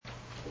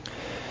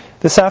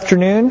This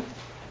afternoon,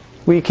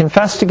 we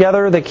confess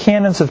together the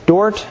Canons of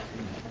Dort,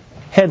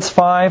 Heads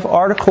 5,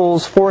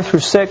 Articles 4 through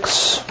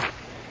 6.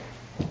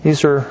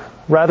 These are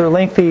rather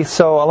lengthy,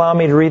 so allow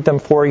me to read them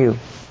for you.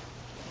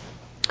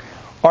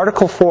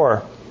 Article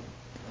 4.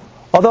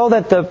 Although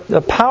that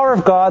the power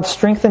of God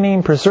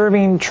strengthening,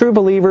 preserving true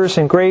believers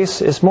in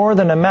grace is more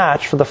than a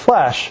match for the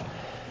flesh,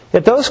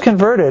 yet those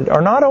converted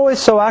are not always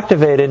so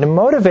activated and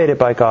motivated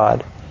by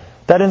God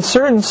that in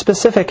certain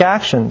specific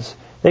actions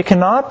they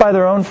cannot by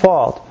their own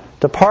fault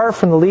depart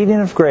from the leading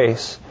of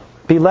grace,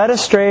 be led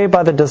astray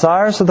by the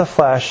desires of the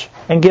flesh,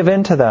 and give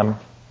in to them.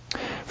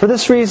 For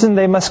this reason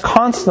they must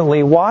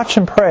constantly watch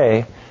and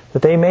pray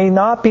that they may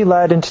not be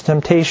led into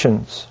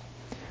temptations.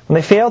 When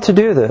they fail to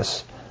do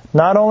this,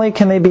 not only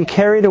can they be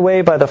carried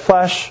away by the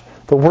flesh,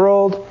 the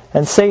world,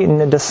 and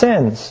Satan into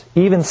sins,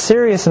 even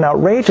serious and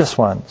outrageous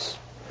ones,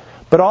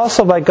 but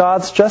also by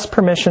God's just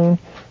permission,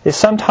 they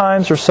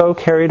sometimes are so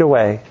carried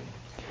away.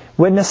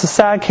 Witness the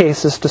sad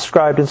cases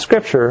described in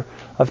Scripture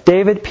of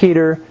David,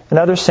 Peter, and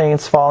other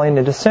saints falling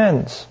into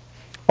sins.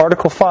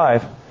 Article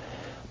 5.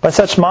 By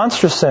such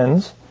monstrous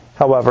sins,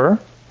 however,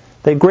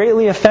 they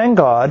greatly offend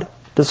God,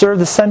 deserve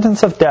the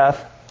sentence of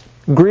death,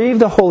 grieve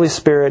the Holy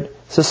Spirit,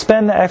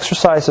 suspend the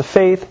exercise of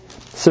faith,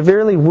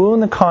 severely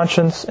wound the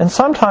conscience, and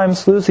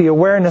sometimes lose the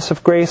awareness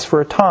of grace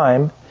for a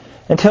time,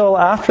 until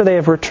after they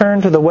have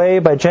returned to the way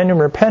by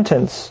genuine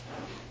repentance,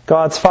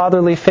 God's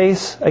fatherly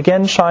face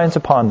again shines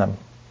upon them.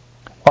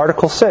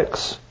 Article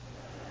 6.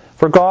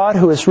 For God,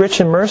 who is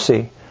rich in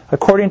mercy,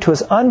 according to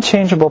His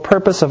unchangeable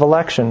purpose of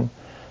election,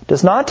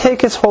 does not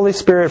take His Holy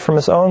Spirit from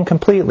His own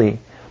completely,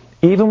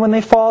 even when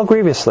they fall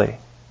grievously.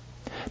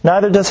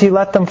 Neither does He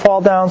let them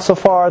fall down so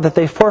far that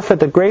they forfeit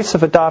the grace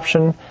of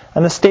adoption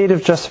and the state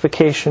of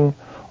justification,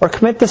 or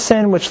commit the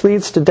sin which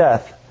leads to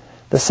death,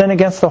 the sin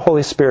against the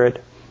Holy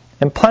Spirit,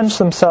 and plunge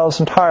themselves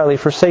entirely,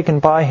 forsaken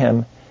by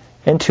Him,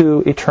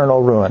 into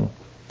eternal ruin.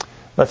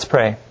 Let's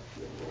pray.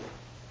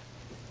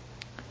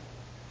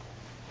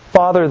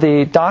 Father,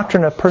 the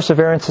doctrine of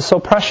perseverance is so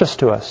precious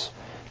to us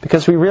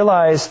because we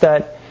realize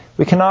that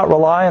we cannot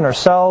rely on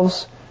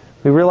ourselves.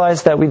 We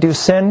realize that we do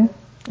sin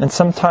and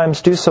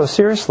sometimes do so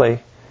seriously.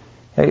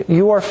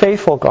 You are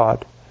faithful,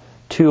 God,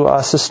 to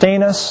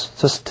sustain us,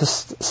 to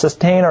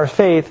sustain our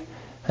faith,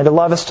 and to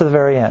love us to the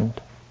very end.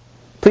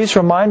 Please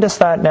remind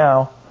us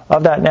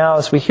of that now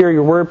as we hear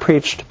your word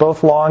preached,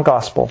 both law and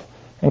gospel.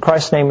 In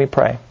Christ's name we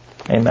pray.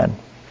 Amen.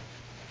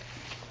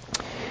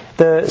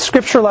 The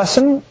scripture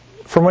lesson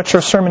from which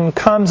our sermon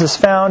comes is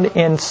found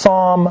in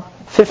Psalm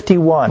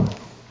 51.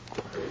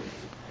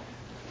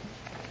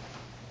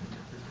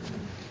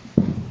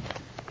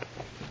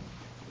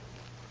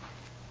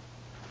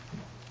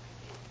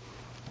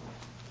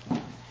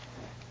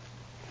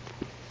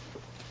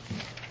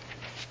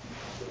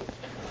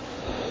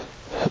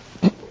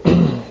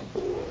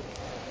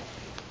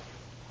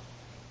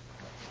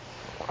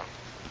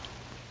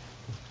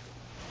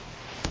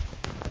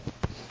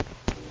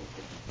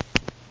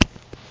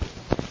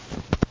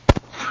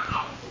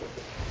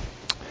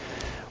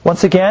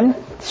 Once again,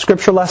 the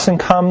scripture lesson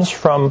comes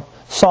from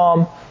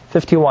Psalm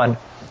 51.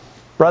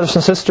 Brothers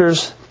and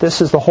sisters, this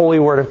is the holy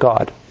word of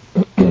God.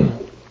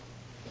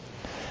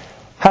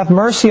 Have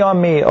mercy on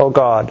me, O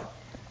God,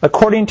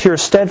 according to your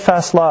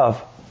steadfast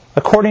love,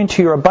 according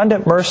to your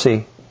abundant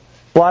mercy.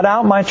 Blot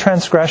out my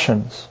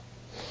transgressions.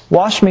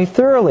 Wash me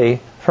thoroughly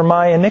from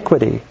my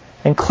iniquity,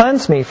 and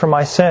cleanse me from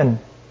my sin.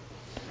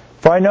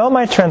 For I know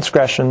my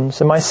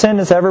transgressions, and my sin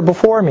is ever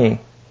before me.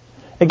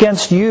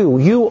 Against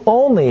you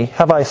only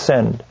have I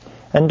sinned,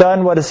 and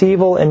done what is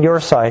evil in your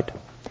sight,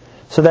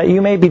 so that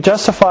you may be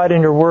justified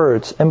in your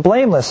words, and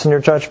blameless in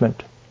your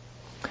judgment.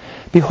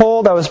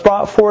 Behold, I was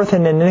brought forth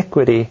in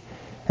iniquity,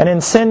 and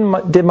in sin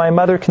did my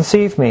mother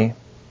conceive me.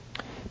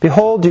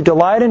 Behold, you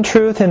delight in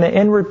truth in the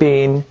inward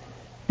being,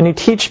 and you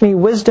teach me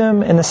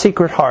wisdom in the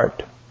secret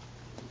heart.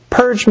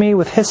 Purge me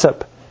with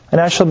hyssop, and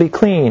I shall be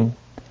clean.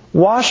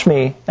 Wash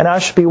me, and I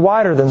shall be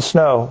whiter than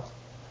snow.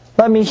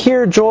 Let me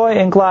hear joy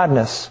and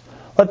gladness.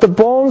 Let the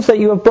bones that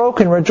you have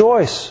broken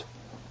rejoice.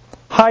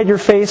 Hide your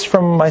face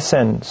from my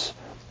sins,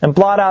 and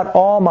blot out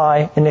all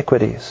my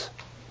iniquities.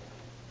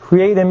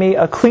 Create in me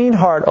a clean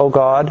heart, O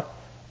God,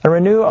 and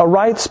renew a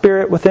right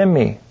spirit within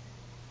me.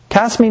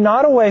 Cast me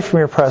not away from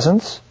your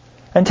presence,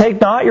 and take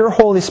not your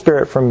Holy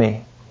Spirit from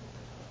me.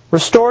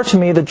 Restore to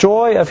me the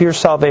joy of your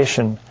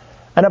salvation,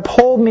 and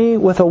uphold me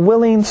with a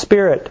willing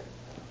spirit.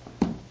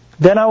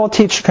 Then I will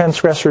teach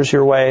transgressors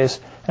your ways,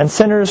 and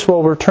sinners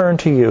will return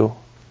to you.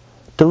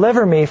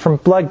 Deliver me from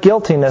blood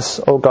guiltiness,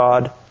 O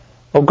God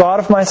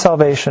of my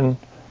salvation,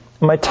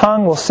 and my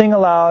tongue will sing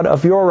aloud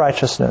of your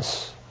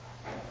righteousness.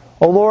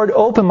 O Lord,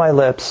 open my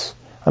lips,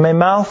 and my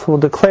mouth will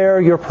declare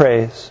your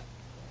praise.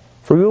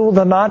 For you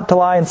will not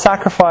delight in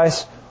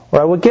sacrifice, or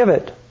I will give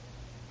it.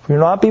 For you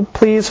will not be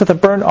pleased with a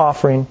burnt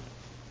offering.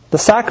 The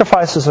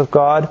sacrifices of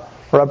God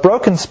are a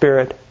broken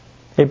spirit,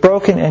 a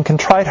broken and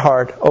contrite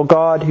heart, O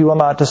God, you will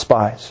not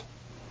despise.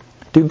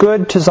 Do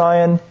good to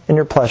Zion in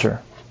your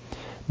pleasure.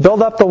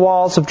 Build up the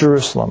walls of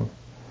Jerusalem.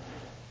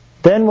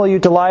 Then will you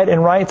delight in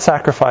right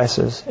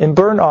sacrifices, in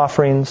burnt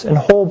offerings, in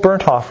whole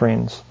burnt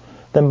offerings.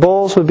 Then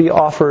bulls would be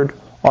offered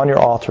on your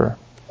altar.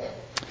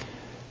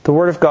 The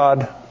Word of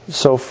God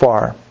so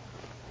far.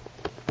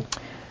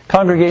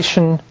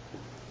 Congregation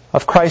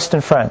of Christ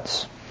and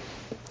friends.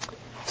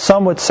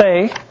 Some would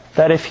say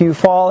that if you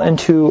fall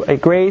into a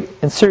great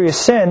and serious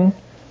sin,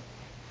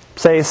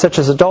 say such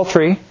as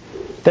adultery,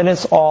 then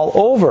it's all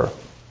over.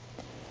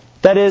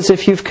 That is,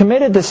 if you've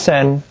committed this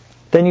sin,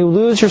 then you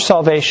lose your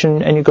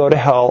salvation and you go to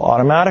hell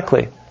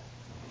automatically.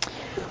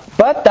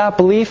 But that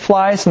belief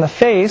flies in the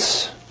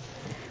face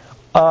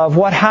of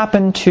what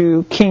happened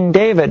to King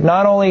David.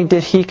 Not only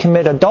did he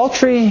commit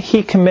adultery,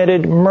 he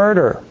committed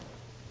murder.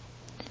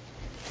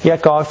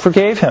 Yet God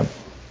forgave him.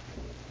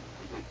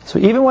 So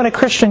even when a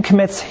Christian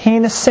commits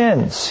heinous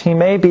sins, he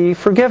may be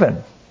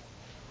forgiven.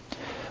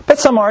 But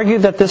some argue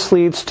that this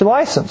leads to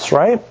license,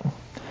 right?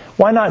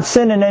 Why not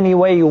sin in any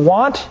way you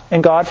want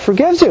and God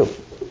forgives you?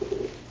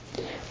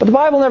 But the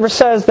Bible never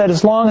says that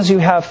as long as you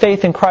have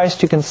faith in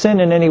Christ, you can sin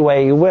in any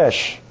way you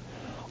wish.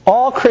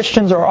 All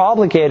Christians are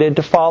obligated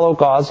to follow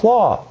God's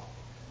law.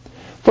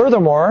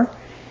 Furthermore,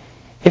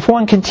 if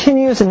one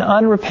continues in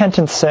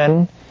unrepentant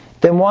sin,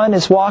 then one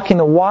is walking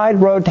the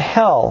wide road to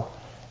hell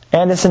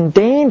and is in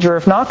danger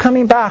of not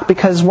coming back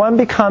because one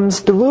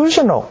becomes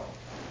delusional,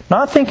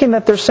 not thinking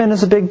that their sin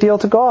is a big deal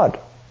to God.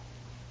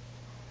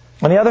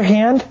 On the other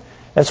hand,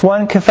 as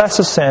one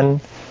confesses sin,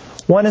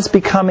 one is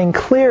becoming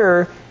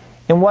clear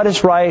in what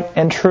is right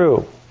and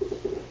true.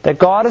 That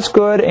God is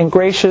good and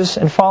gracious,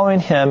 and following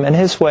Him and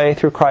His way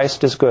through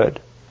Christ is good.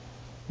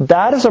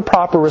 That is a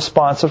proper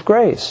response of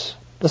grace.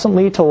 It doesn't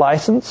lead to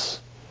license.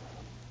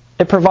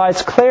 It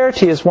provides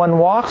clarity as one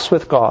walks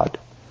with God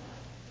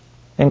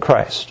in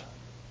Christ.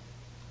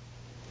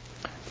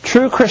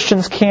 True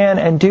Christians can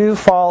and do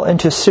fall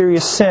into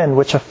serious sin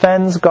which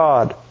offends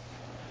God.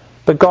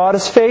 But God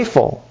is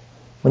faithful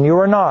when you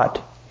are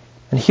not,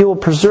 and He will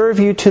preserve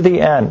you to the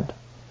end.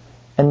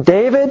 And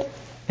David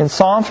in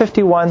Psalm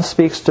 51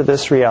 speaks to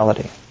this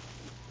reality.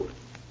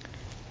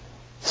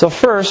 So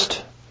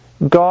first,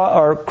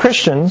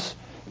 Christians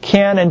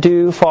can and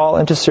do fall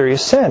into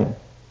serious sin.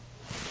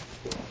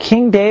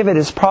 King David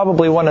is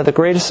probably one of the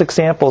greatest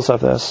examples of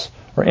this,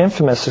 or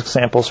infamous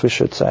examples we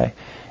should say,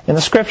 in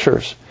the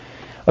Scriptures.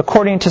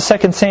 According to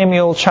 2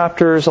 Samuel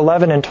chapters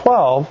 11 and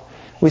 12,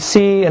 we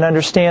see and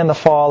understand the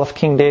fall of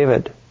King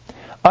David.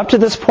 Up to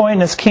this point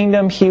in his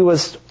kingdom, he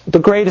was the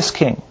greatest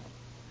king.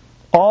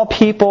 All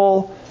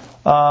people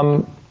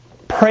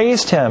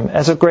praised him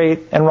as a great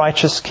and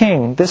righteous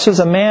king. This was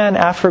a man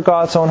after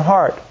God's own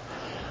heart.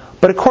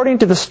 But according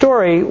to the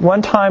story,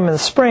 one time in the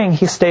spring,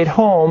 he stayed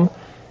home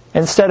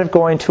instead of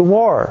going to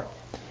war.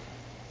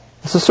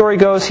 As the story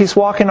goes, he's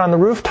walking on the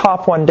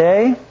rooftop one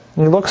day, and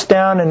he looks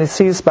down and he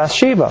sees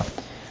Bathsheba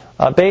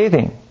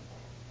bathing.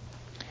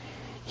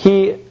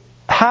 He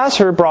has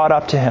her brought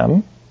up to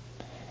him.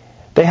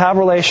 They have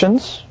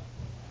relations,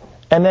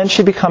 and then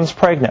she becomes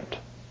pregnant.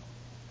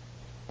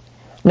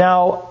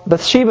 Now,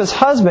 Bathsheba's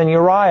husband,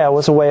 Uriah,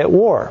 was away at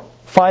war,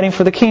 fighting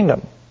for the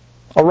kingdom,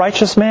 a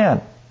righteous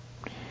man.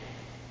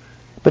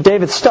 But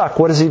David's stuck.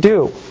 What does he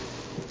do?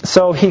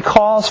 So he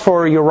calls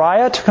for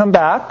Uriah to come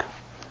back,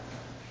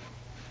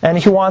 and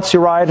he wants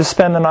Uriah to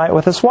spend the night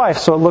with his wife.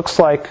 So it looks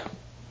like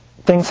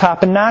things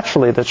happen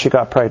naturally that she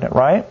got pregnant,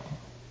 right?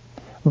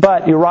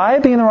 But Uriah,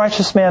 being the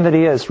righteous man that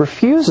he is,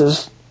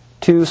 refuses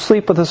to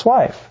sleep with his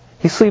wife.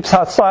 He sleeps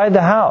outside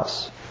the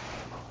house.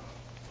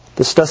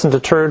 This doesn't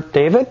deter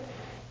David.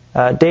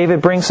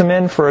 David brings him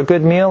in for a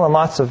good meal and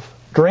lots of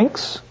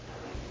drinks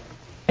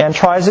and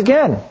tries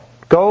again.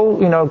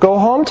 Go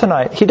home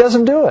tonight. He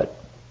doesn't do it.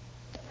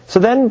 So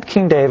then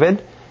King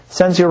David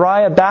sends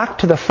Uriah back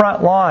to the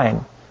front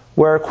line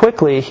where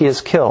quickly he is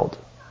killed.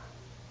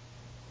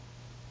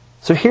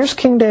 So here's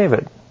King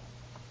David,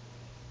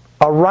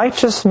 a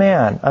righteous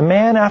man, a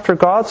man after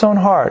God's own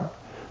heart,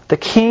 the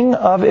king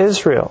of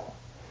Israel,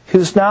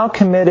 who's now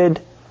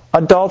committed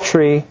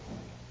adultery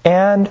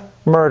and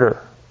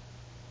murder.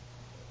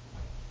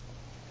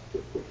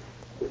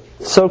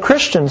 So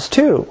Christians,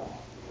 too,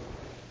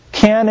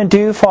 can and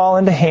do fall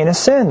into heinous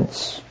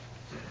sins.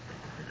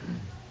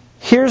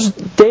 Here's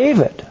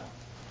David,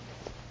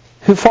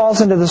 who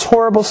falls into this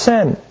horrible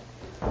sin.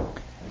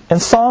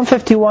 And Psalm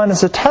 51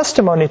 is a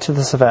testimony to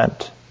this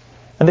event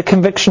and the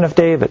conviction of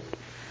David.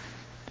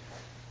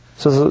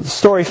 So the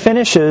story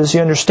finishes,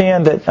 you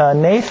understand that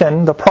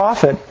Nathan, the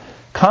prophet,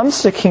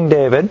 comes to King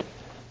David,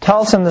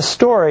 tells him the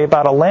story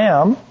about a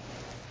lamb,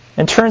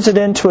 and turns it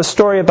into a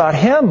story about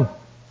him.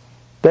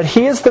 That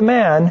he is the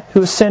man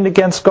who sinned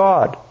against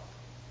God.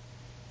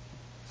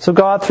 So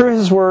God, through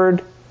His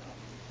Word,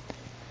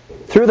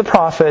 through the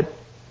prophet,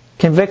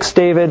 convicts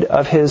David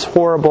of his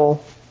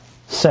horrible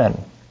sin.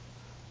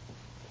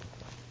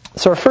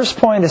 So our first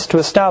point is to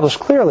establish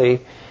clearly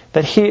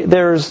that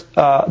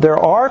there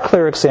are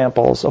clear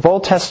examples of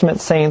Old Testament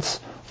saints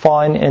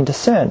falling into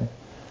sin.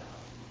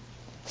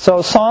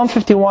 So Psalm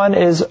 51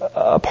 is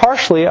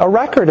partially a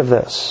record of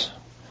this.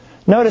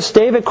 Notice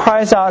David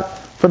cries out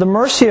for the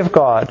mercy of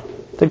God,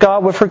 that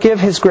God would forgive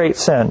his great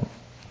sin.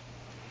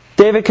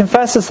 David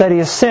confesses that he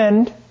has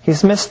sinned,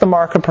 he's missed the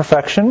mark of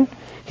perfection,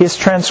 he has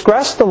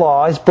transgressed the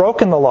law, he's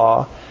broken the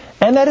law,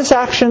 and that his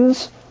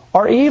actions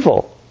are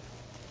evil.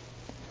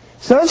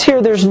 So notice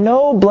here there's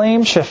no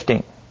blame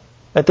shifting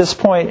at this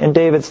point in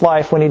David's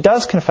life when he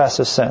does confess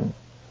his sin.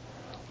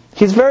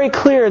 He's very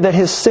clear that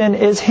his sin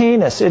is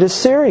heinous, it is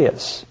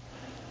serious.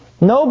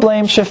 No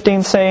blame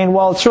shifting saying,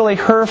 well, it's really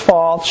her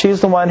fault,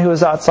 she's the one who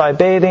was outside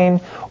bathing,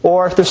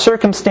 or if the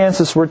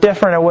circumstances were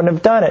different, I wouldn't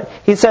have done it.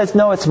 He says,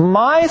 no, it's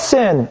my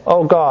sin,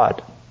 O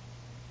God.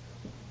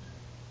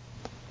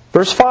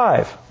 Verse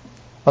 5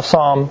 of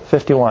Psalm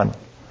 51.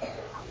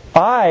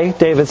 I,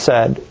 David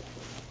said,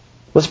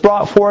 was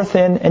brought forth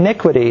in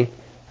iniquity,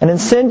 and in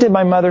sin did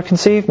my mother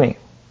conceive me.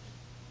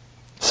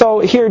 So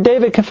here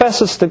David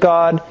confesses to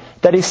God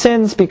that he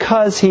sins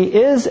because he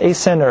is a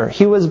sinner.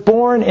 He was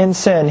born in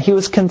sin. He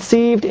was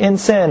conceived in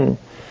sin.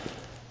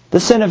 The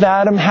sin of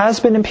Adam has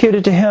been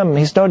imputed to him.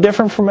 He's no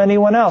different from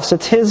anyone else.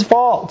 It's his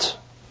fault.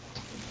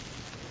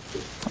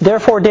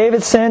 Therefore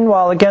David sinned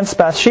while against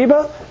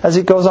Bathsheba, as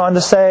he goes on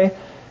to say,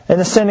 and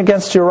the sin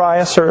against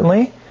Uriah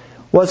certainly,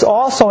 was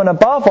also and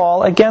above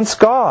all against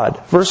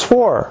God. Verse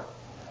 4.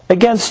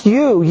 Against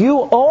you,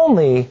 you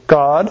only,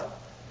 God,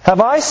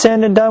 have I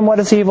sinned and done what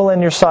is evil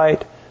in your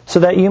sight,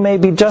 so that you may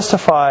be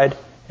justified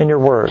in your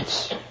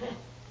words.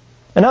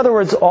 In other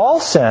words, all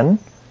sin,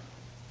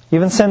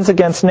 even sins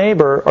against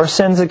neighbor, are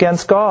sins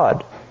against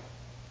God.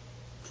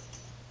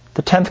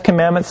 The 10th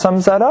commandment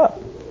sums that up.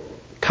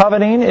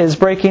 Coveting is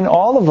breaking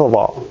all of the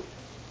law.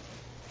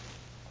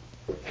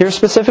 Here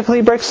specifically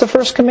he breaks the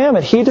first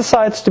commandment. He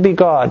decides to be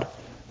God,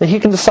 that he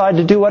can decide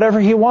to do whatever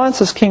he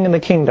wants as king in the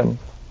kingdom.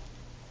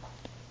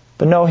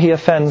 But no, he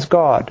offends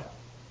God.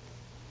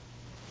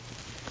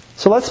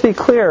 So let's be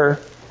clear,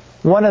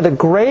 one of the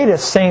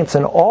greatest saints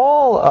in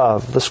all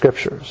of the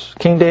Scriptures,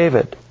 King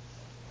David,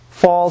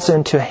 falls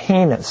into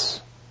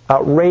heinous,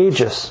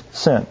 outrageous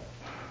sin.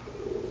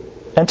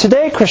 And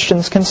today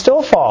Christians can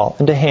still fall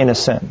into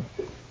heinous sin.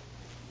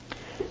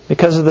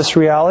 Because of this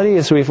reality,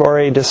 as we've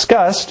already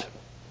discussed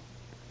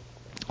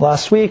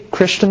last week,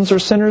 Christians are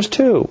sinners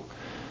too.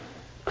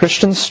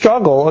 Christians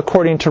struggle,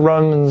 according to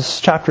Romans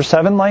chapter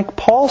 7, like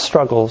Paul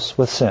struggles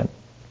with sin.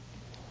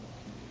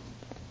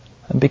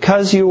 And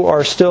because you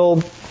are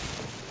still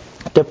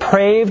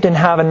depraved and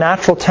have a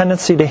natural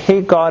tendency to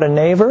hate God and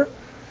neighbor,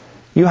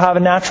 you have a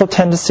natural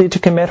tendency to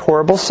commit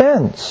horrible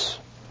sins.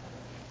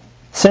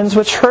 Sins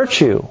which hurt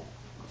you.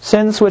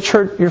 Sins which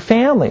hurt your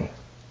family.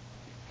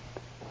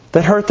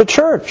 That hurt the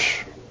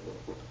church.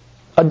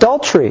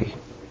 Adultery,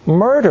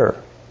 murder,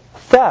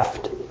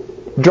 theft,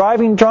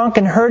 driving drunk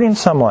and hurting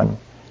someone,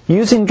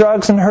 using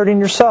drugs and hurting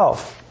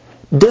yourself,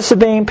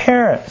 disobeying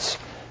parents,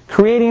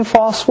 creating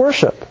false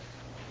worship,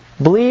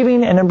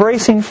 believing and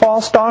embracing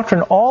false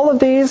doctrine. All of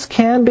these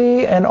can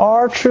be and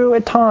are true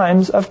at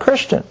times of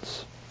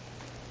Christians.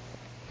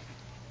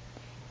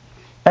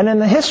 And in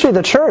the history of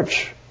the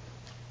church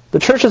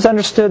has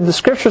understood the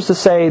Scriptures to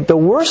say the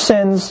worst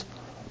sins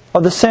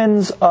are the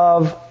sins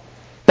of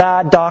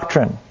bad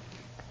doctrine.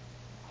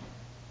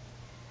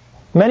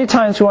 Many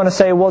times we want to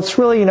say, well, it's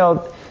really,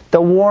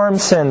 the warm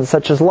sins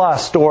such as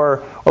lust or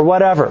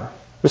whatever.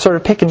 We sort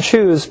of pick and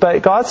choose,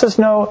 but God says,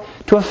 no,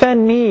 to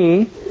offend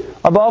me,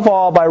 above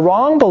all, by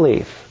wrong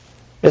belief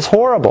is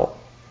horrible.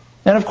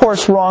 And of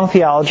course, wrong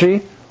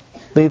theology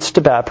leads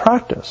to bad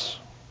practice.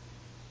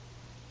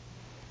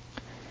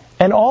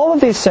 And all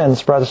of these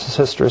sins, brothers and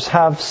sisters,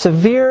 have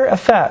severe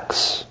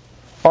effects.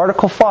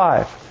 Article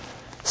 5.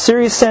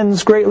 Serious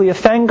sins greatly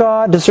offend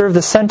God, deserve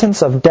the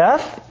sentence of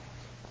death,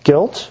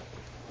 guilt,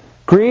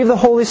 grieve the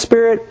Holy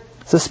Spirit,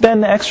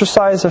 suspend the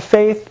exercise of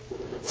faith,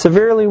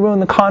 severely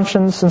wound the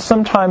conscience, and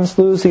sometimes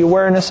lose the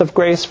awareness of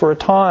grace for a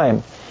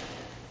time.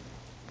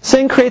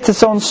 Sin creates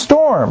its own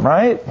storm,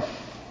 right?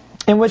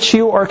 In which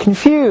you are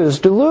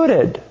confused,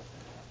 deluded,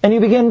 and you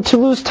begin to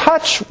lose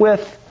touch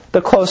with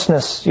the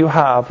closeness you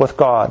have with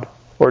God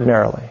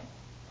ordinarily.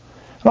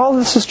 And all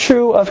this is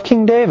true of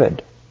King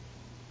David.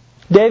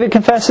 David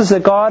confesses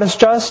that God is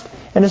just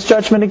in his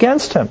judgment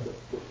against him.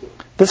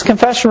 This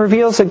confession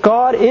reveals that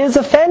God is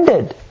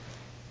offended.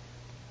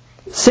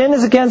 Sin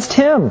is against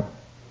him.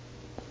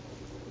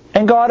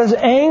 And God is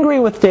angry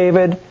with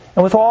David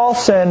and with all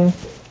sin,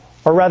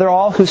 or rather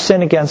all who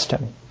sin against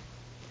him.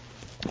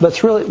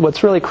 What's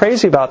really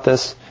crazy about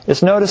this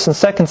is notice in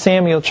 2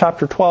 Samuel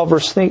chapter 12,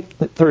 verse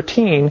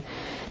 13,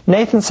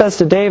 Nathan says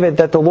to David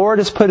that the Lord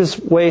has put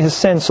away his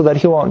sin so that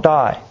he won't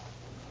die.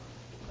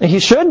 And he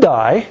should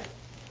die.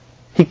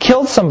 He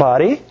killed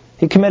somebody.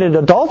 He committed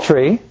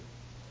adultery.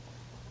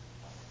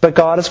 But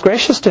God is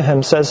gracious to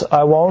him, says,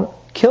 I won't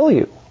kill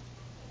you.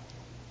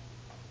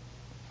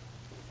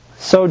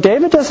 So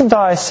David doesn't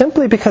die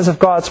simply because of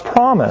God's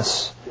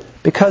promise,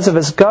 because of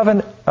his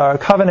covenant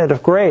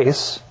of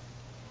grace,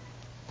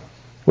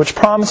 which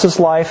promises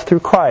life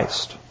through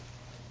Christ.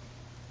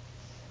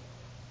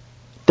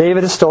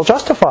 David is still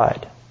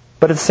justified,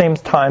 but at the same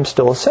time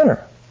still a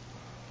sinner.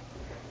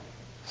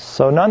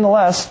 So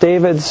nonetheless,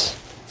 David's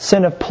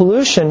sin of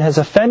pollution has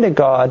offended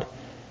God,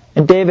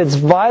 and David's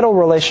vital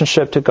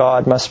relationship to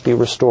God must be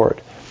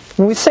restored.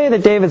 When we say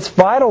that David's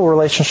vital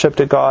relationship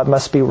to God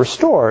must be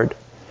restored,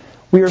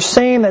 we are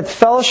saying that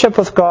fellowship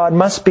with God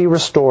must be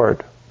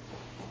restored.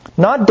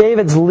 Not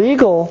David's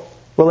legal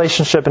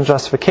relationship and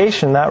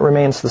justification, that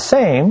remains the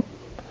same,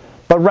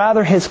 but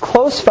rather his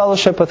close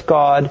fellowship with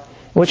God, in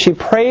which he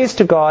prays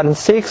to God and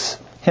seeks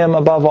Him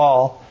above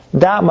all,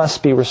 that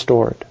must be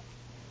restored.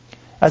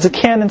 As a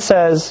canon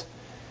says,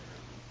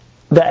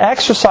 the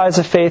exercise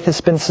of faith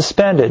has been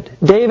suspended.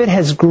 David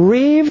has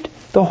grieved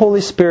the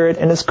Holy Spirit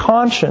and his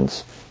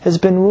conscience has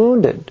been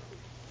wounded.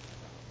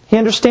 He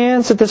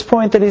understands at this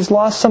point that he's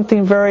lost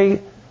something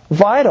very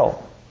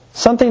vital,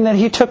 something that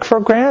he took for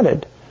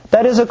granted.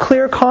 That is a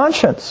clear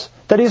conscience,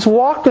 that he's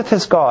walked with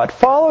his God,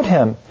 followed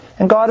Him,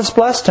 and God has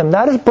blessed him.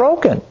 That is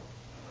broken.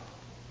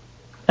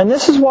 And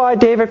this is why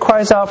David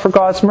cries out for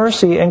God's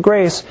mercy and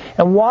grace,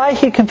 and why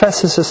he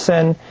confesses his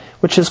sin,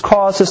 which has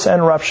caused this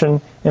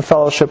interruption in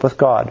fellowship with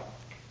God.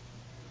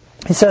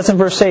 He says in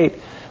verse 8,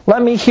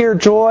 "Let me hear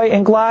joy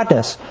and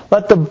gladness.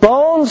 Let the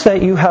bones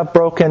that you have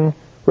broken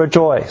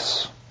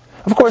rejoice."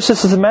 Of course,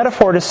 this is a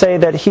metaphor to say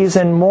that he's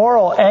in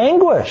moral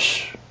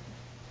anguish.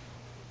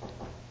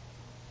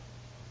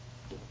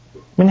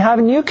 I mean,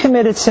 haven't you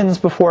committed sins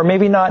before?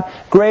 Maybe not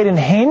great and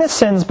heinous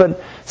sins,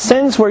 but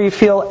sins where you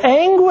feel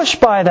anguish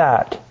by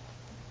that.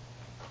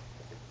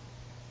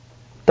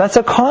 That's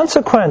a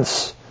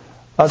consequence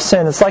of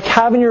sin. It's like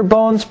having your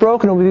bones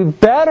broken. It would be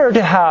better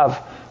to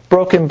have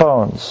broken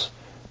bones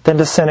than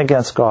to sin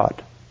against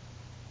God.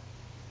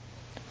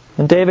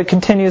 And David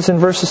continues in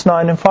verses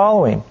 9 and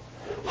following.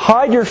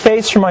 "Hide your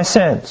face from my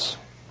sins.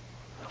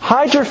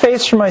 Hide your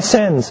face from my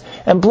sins,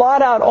 and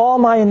blot out all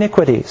my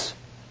iniquities.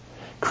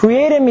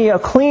 Create in me a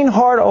clean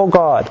heart, O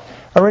God,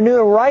 and renew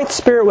a right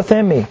spirit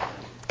within me.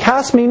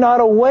 Cast me not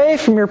away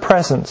from your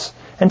presence,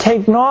 and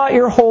take not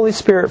your Holy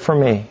Spirit from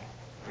me.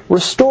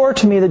 Restore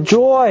to me the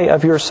joy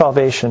of your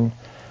salvation,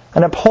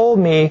 and uphold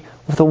me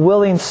with a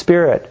willing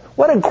spirit."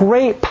 What a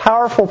great,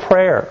 powerful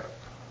prayer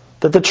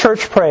that the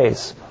church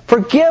prays.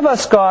 Forgive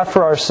us, God,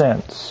 for our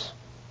sins.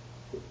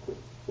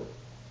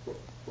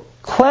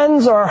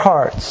 Cleanse our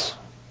hearts.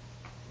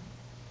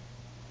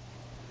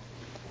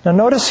 Now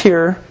notice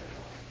here,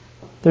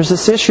 there's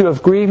this issue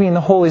of grieving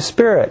the Holy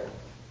Spirit.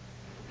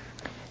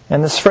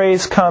 And this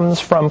phrase comes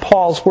from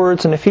Paul's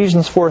words in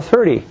Ephesians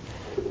 4:30,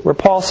 where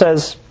Paul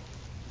says,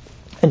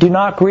 "And do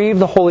not grieve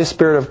the Holy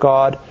Spirit of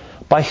God,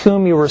 by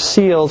whom you were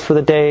sealed for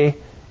the day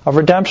of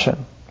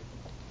redemption."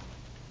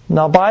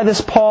 Now by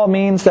this, Paul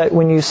means that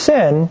when you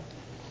sin,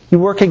 you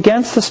work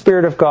against the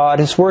Spirit of God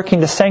who's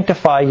working to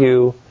sanctify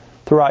you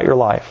throughout your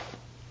life.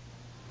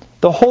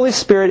 The Holy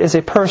Spirit is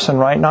a person,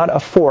 right? Not a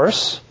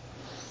force.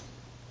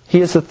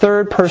 He is the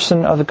third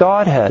person of the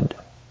Godhead.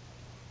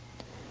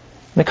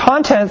 The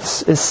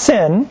context is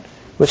sin,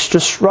 which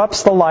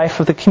disrupts the life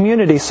of the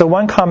community. So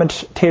one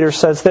commentator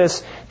says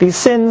this: "These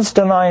sins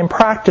deny in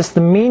practice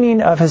the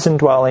meaning of His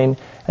indwelling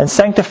and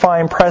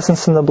sanctifying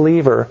presence in the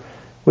believer,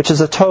 which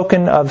is a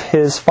token of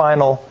His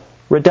final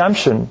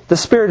redemption." The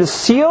Spirit has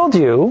sealed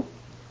you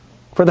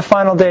for the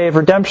final day of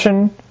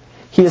redemption.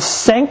 He is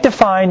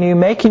sanctifying you,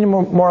 making you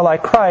more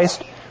like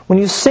Christ. When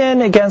you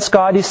sin against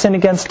God, you sin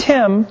against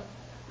Him,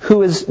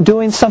 who is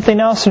doing something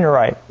else in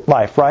your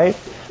life, right?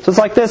 So it's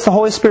like this: the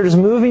Holy Spirit is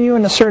moving you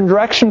in a certain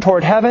direction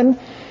toward heaven,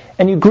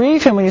 and you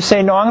grieve Him when you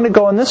say, "No, I'm going to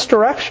go in this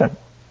direction."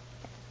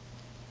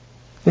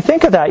 You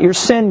think of that. Your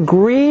sin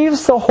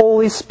grieves the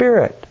Holy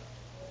Spirit.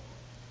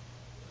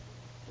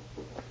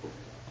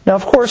 Now,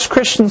 of course,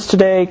 Christians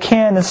today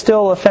can and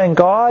still offend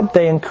God.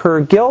 They incur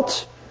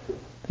guilt.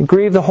 They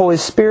grieve the Holy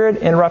Spirit,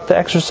 interrupt the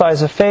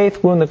exercise of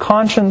faith, wound the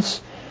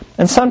conscience,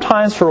 and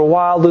sometimes for a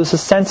while lose a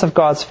sense of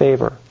God's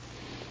favor.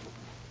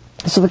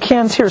 So the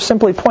canons here are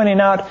simply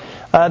pointing out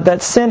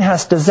that sin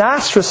has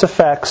disastrous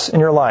effects in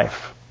your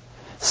life.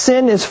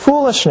 Sin is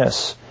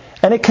foolishness,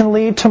 and it can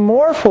lead to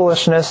more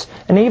foolishness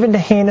and even to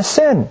heinous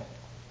sin.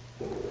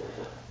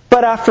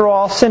 But after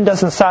all, sin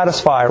doesn't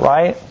satisfy,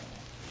 right?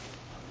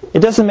 It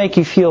doesn't make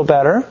you feel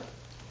better.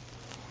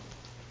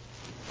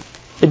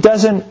 It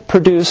doesn't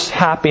produce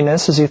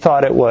happiness as you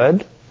thought it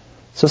would.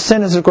 So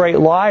sin is a great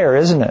liar,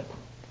 isn't it?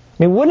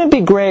 I mean, wouldn't it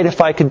be great if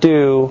I could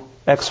do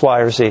X, Y,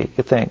 or Z,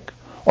 you think?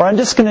 Or I'm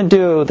just going to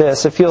do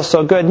this, it feels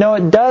so good. No,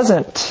 it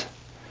doesn't.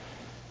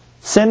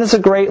 Sin is a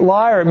great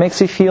liar. It makes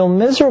you feel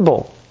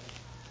miserable.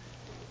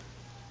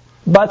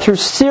 But through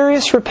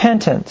serious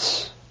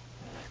repentance,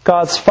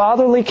 God's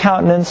fatherly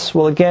countenance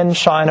will again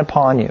shine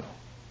upon you.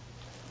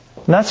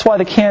 And that's why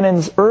the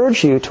canons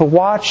urge you to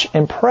watch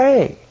and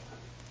pray.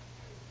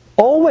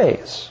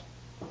 Always.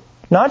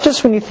 Not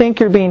just when you think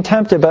you're being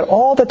tempted, but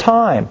all the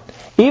time.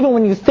 Even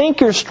when you think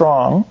you're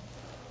strong,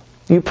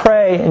 you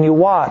pray and you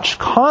watch,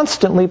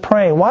 constantly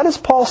praying. Why does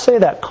Paul say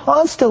that?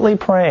 Constantly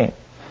praying.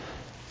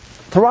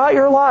 Throughout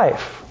your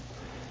life.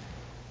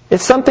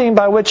 It's something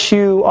by which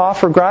you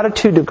offer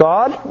gratitude to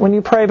God when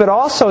you pray, but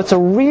also it's a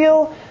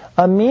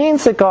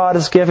means that God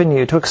has given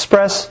you to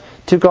express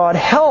to God,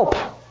 help.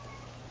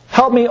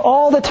 Help me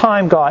all the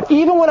time, God.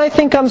 Even when I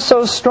think I'm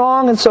so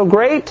strong and so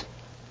great,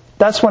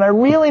 that's when I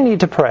really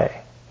need to pray.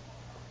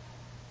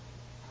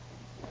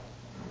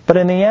 But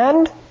in the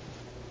end,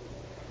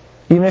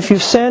 even if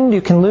you've sinned,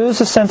 you can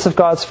lose a sense of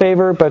God's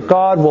favor, but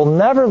God will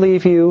never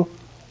leave you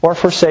or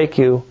forsake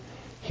you.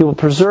 He will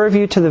preserve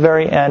you to the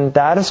very end.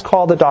 That is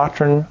called the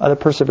doctrine of the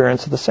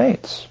perseverance of the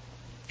saints.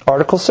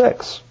 Article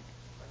 6.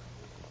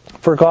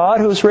 For God,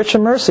 who is rich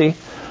in mercy,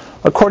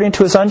 according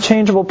to His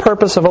unchangeable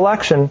purpose of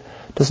election,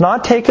 does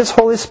not take His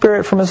Holy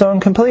Spirit from His own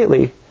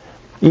completely,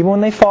 even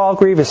when they fall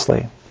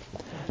grievously.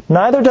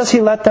 Neither does He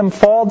let them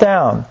fall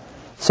down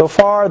so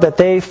far that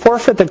they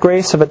forfeit the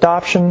grace of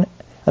adoption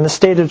and the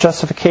state of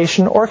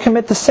justification, or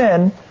commit the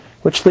sin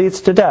which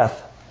leads to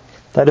death,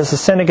 that is, the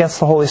sin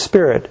against the Holy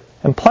Spirit,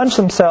 and plunge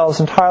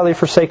themselves entirely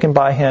forsaken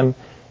by Him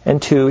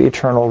into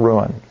eternal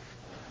ruin.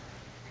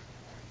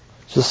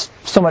 Just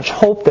so much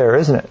hope there,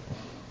 isn't it?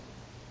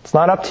 It's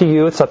not up to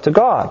you, it's up to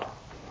God.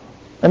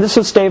 And this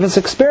was David's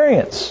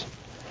experience.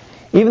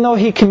 Even though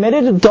he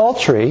committed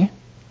adultery,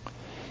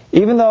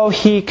 even though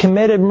he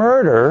committed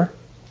murder,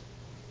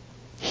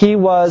 he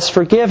was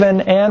forgiven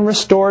and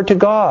restored to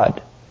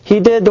God. He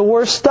did the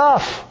worst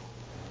stuff,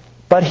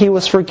 but he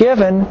was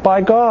forgiven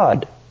by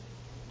God.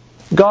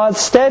 God's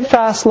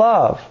steadfast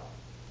love,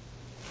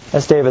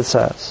 as David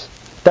says.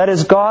 That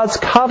is God's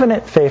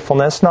covenant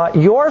faithfulness, not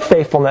your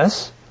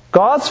faithfulness,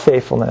 God's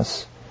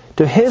faithfulness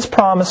to His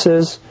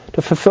promises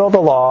to fulfill the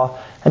law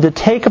and to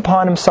take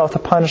upon Himself the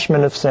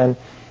punishment of sin,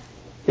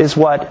 is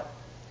what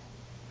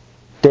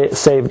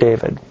saved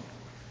David.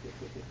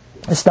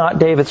 It's not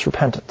David's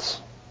repentance.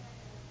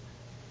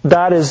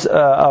 That is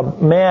a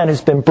man who's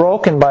been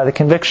broken by the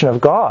conviction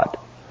of God.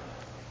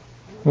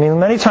 I mean,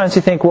 many times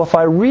you think, well, if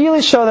I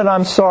really show that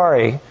I'm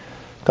sorry,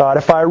 God,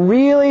 if I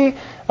really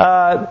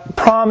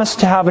promise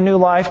to have a new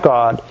life,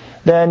 God,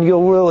 then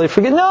you'll really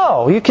forgive.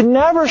 No, you can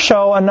never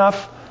show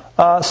enough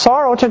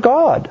sorrow to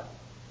God.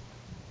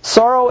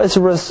 Sorrow is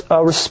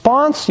a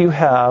response you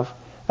have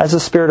as the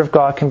Spirit of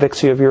God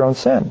convicts you of your own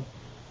sin.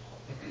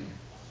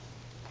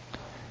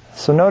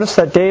 So notice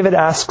that David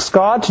asks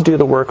God to do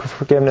the work of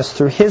forgiveness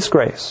through His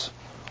grace.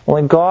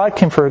 Only God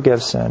can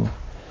forgive sin.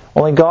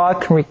 Only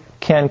God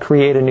can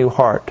create a new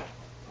heart.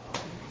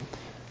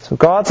 So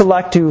God's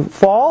elect do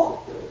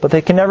fall, but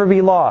they can never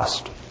be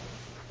lost.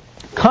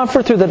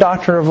 Comfort through the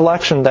doctrine of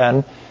election,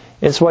 then,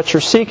 is what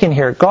you're seeking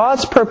here.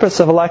 God's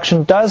purpose of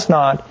election does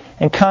not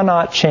and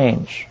cannot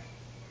change.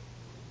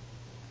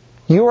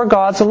 You are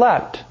God's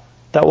elect.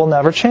 That will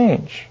never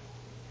change.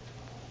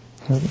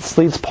 This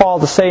leads Paul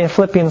to say in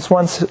Philippians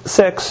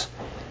 1:6,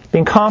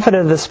 being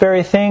confident of this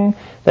very thing,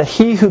 that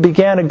He who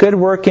began a good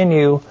work in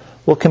you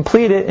will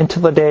complete it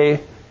until the day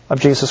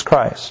of Jesus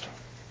Christ.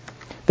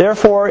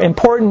 Therefore,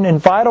 important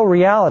and vital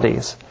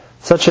realities,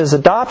 such as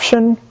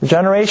adoption,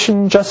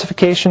 regeneration,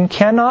 justification,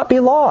 cannot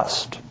be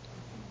lost.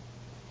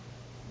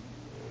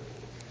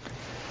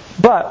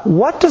 But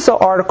what does the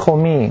article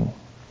mean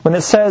when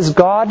it says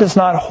God does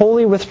not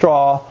wholly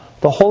withdraw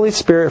the Holy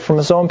Spirit from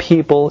His own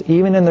people,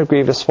 even in their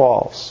grievous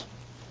falls?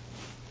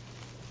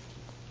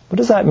 What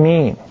does that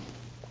mean?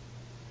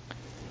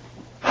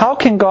 How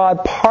can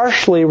God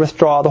partially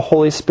withdraw the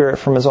Holy Spirit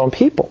from His own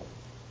people?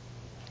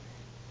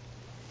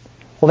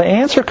 Well, the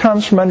answer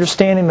comes from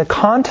understanding the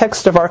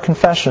context of our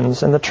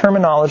confessions and the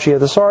terminology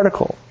of this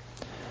article.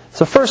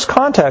 So first,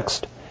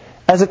 context.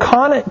 As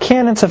the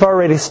canons have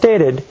already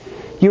stated,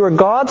 you are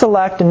God's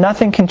elect and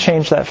nothing can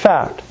change that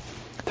fact.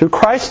 Through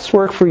Christ's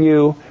work for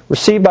you,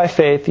 received by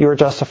faith, you are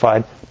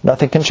justified.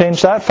 Nothing can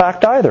change that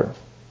fact either.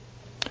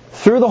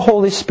 Through the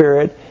Holy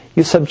Spirit,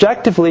 you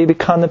subjectively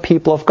become the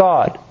people of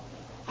God.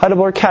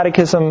 Heidelberg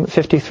Catechism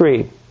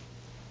 53.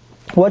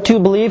 What do you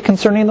believe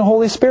concerning the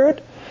Holy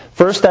Spirit?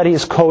 First, that He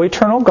is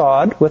co-eternal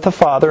God with the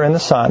Father and the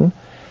Son.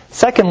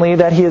 Secondly,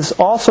 that He is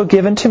also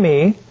given to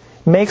me,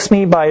 makes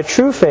me by a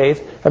true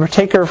faith a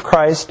partaker of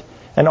Christ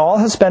and all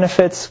His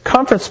benefits,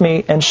 comforts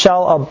me, and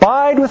shall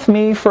abide with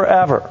me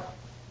forever.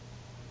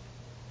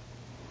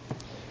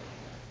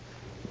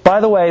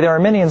 By the way, the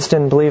Arminians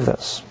didn't believe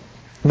this.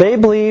 They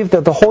believed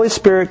that the Holy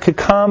Spirit could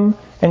come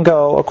and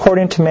go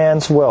according to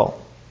man's will.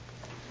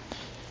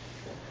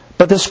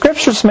 But the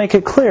Scriptures make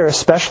it clear,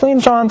 especially in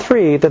John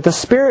 3, that the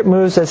Spirit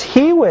moves as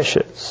He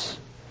wishes,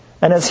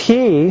 and as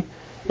He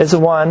is the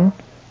one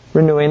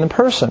renewing the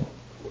person.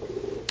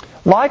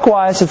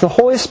 Likewise, as the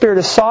Holy Spirit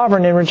is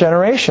sovereign in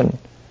regeneration,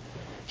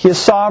 He is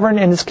sovereign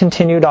in His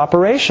continued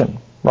operation,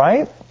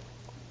 right?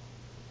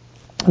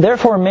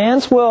 Therefore,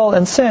 man's will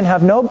and sin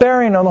have no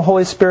bearing on the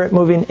Holy Spirit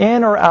moving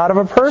in or out of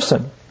a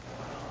person.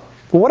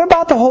 But what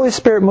about the Holy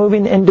Spirit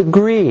moving in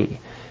degree,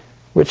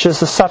 which is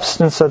the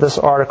substance of this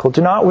article?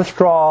 Do not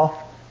withdraw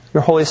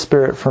your Holy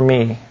Spirit from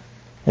me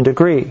in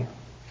degree.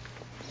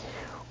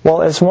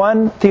 Well, as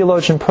one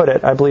theologian put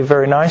it, I believe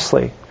very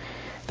nicely,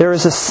 there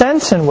is a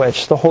sense in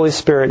which the Holy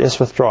Spirit is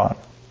withdrawn.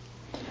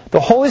 The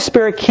Holy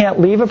Spirit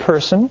can't leave a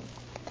person,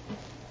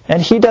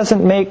 and it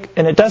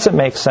doesn't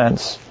make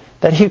sense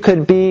that He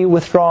could be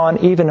withdrawn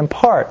even in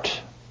part.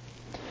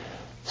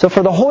 So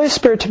for the Holy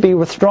Spirit to be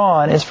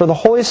withdrawn is for the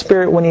Holy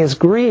Spirit, when He is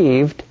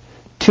grieved,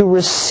 to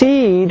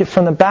recede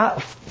from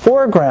the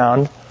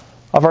foreground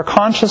of our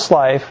conscious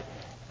life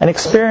and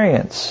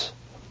experience,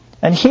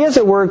 And he, as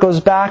it were, goes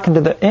back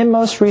into the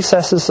inmost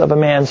recesses of a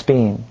man's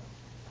being.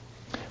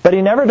 But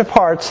he never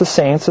departs the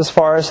saints as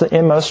far as the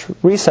inmost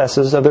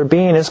recesses of their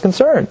being is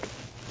concerned.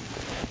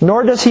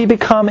 Nor does he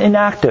become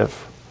inactive.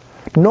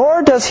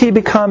 Nor does he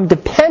become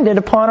dependent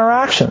upon our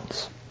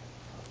actions.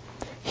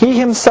 He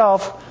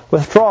himself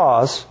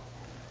withdraws,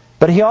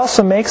 but he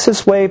also makes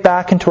his way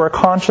back into our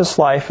conscious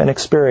life and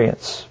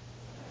experience.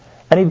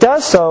 And he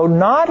does so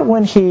not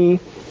when we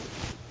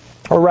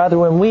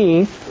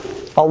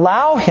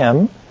allow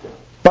him,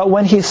 but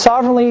when he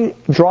sovereignly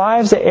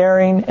drives the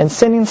erring and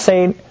sinning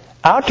saint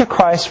out to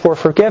Christ for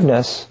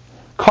forgiveness,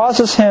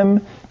 causes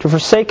him to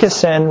forsake his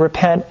sin,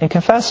 repent, and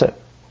confess it.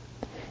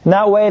 In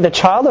that way, the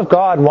child of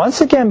God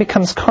once again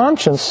becomes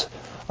conscious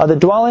of the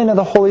dwelling of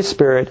the Holy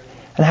Spirit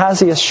and has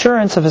the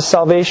assurance of his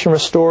salvation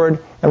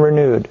restored and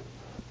renewed.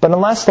 But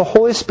unless the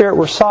Holy Spirit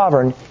were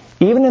sovereign,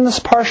 even in this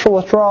partial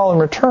withdrawal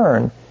and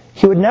return,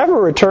 he would never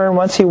return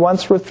once he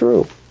once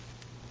withdrew.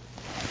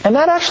 And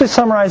that actually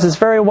summarizes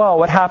very well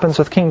what happens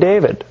with King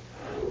David.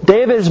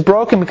 David is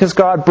broken because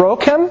God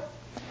broke him,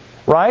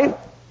 right?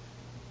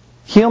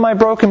 Heal my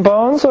broken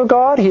bones, O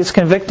God. He is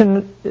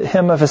convicting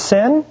him of his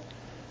sin.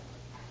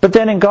 But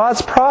then in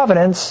God's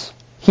providence,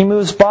 he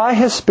moves by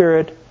his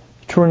Spirit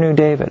to renew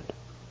David.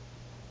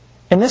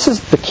 And this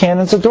is the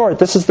Canons of Dort.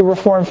 This is the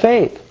Reformed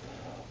faith.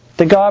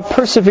 That God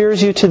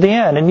perseveres you to the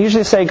end. And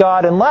usually say,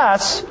 God,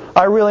 unless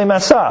I really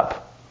mess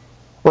up.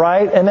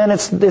 Right? And then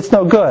it's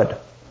no good.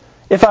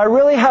 If I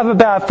really have a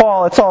bad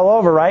fall, it's all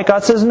over, right?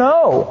 God says,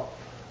 no.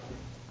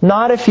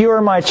 Not if you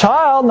are my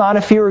child, not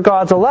if you are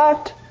God's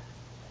elect.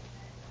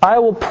 I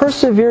will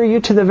persevere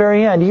you to the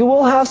very end. You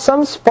will have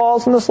some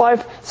falls in this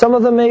life. Some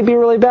of them may be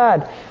really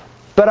bad.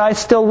 But I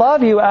still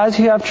love you as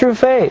you have true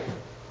faith.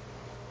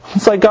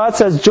 It's like God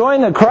says,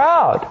 join the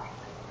crowd.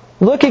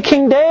 Look at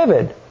King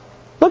David.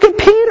 Look at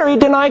Peter. He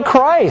denied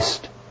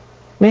Christ.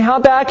 I mean, how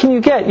bad can you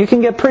get? You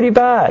can get pretty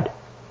bad.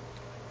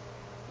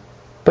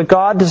 But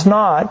God does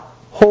not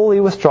wholly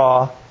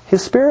withdraw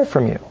His Spirit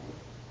from you.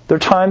 There are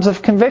times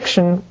of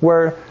conviction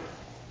where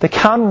the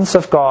countenance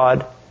of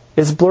God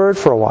is blurred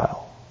for a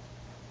while.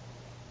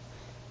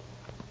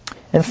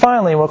 And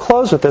finally, we'll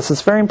close with this.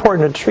 It's very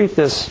important to treat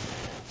this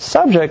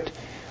subject.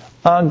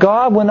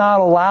 God will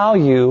not allow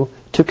you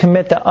to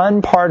commit the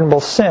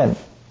unpardonable sin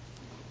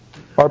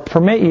or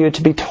permit you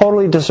to be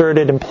totally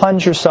deserted and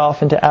plunge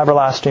yourself into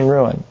everlasting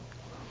ruin.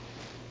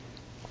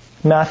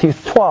 Matthew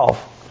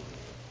 12.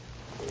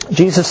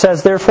 Jesus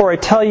says, therefore I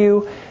tell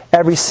you,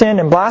 every sin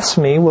and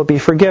blasphemy will be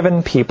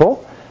forgiven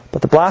people,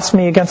 but the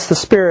blasphemy against the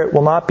Spirit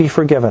will not be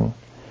forgiven.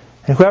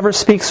 And whoever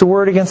speaks a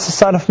word against the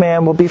Son of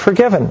Man will be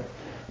forgiven.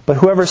 But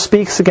whoever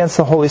speaks against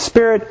the Holy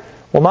Spirit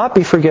will not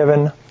be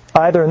forgiven,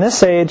 either in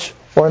this age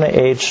or in the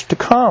age to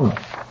come.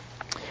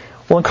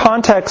 Well, in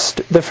context,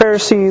 the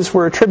Pharisees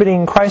were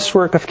attributing Christ's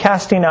work of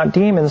casting out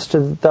demons to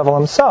the devil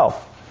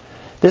himself.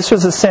 This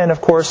was a sin,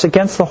 of course,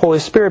 against the Holy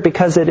Spirit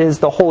because it is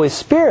the Holy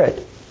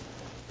Spirit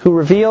who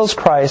reveals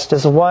Christ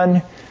as the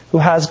one who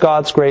has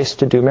God's grace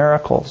to do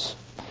miracles.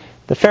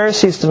 The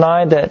Pharisees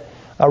denied that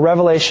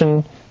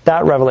revelation,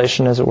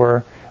 as it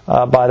were,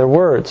 by their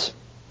words.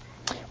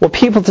 Well,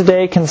 people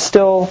today can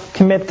still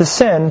commit the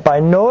sin by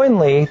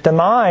knowingly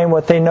denying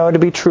what they know to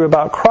be true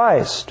about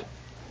Christ.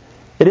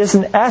 It is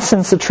in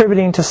essence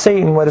attributing to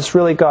Satan what is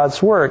really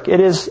God's work. It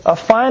is a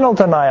final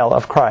denial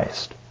of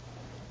Christ,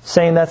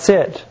 saying that's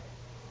it.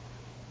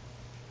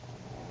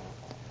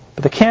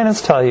 But the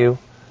canons tell you,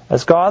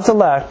 as God's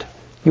elect,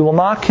 you will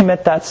not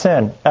commit that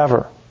sin,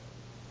 ever.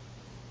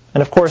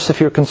 And of course,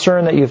 if you're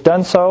concerned that you've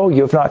done so,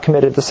 you have not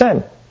committed the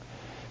sin.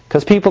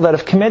 Because people that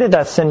have committed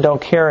that sin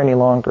don't care any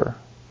longer.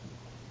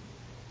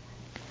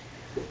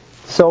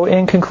 So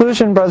in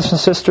conclusion, brothers and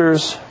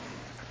sisters,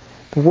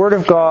 the Word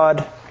of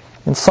God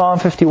in Psalm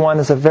 51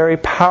 is a very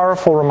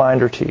powerful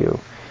reminder to you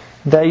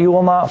that you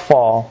will not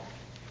fall,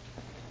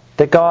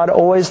 that God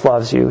always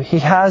loves you. He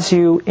has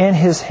you in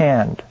His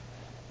hand,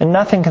 and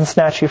nothing can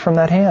snatch you from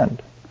that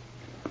hand.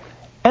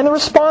 And the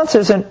response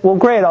isn't, well,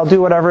 great, I'll do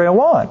whatever I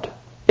want.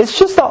 It's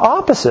just the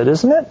opposite,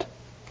 isn't it?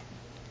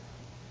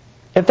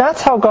 If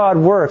that's how God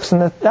works,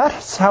 and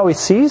that's how He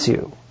sees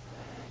you,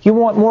 you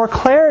want more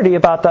clarity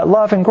about that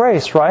love and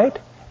grace, right?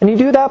 And you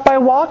do that by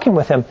walking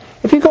with Him.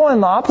 If you go in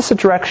the opposite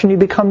direction, you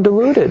become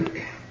deluded.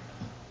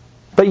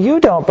 But you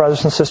don't,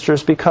 brothers and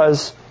sisters,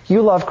 because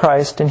you love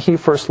Christ and He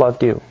first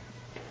loved you.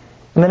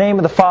 In the name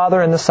of the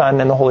Father, and the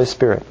Son, and the Holy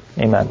Spirit.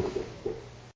 Amen.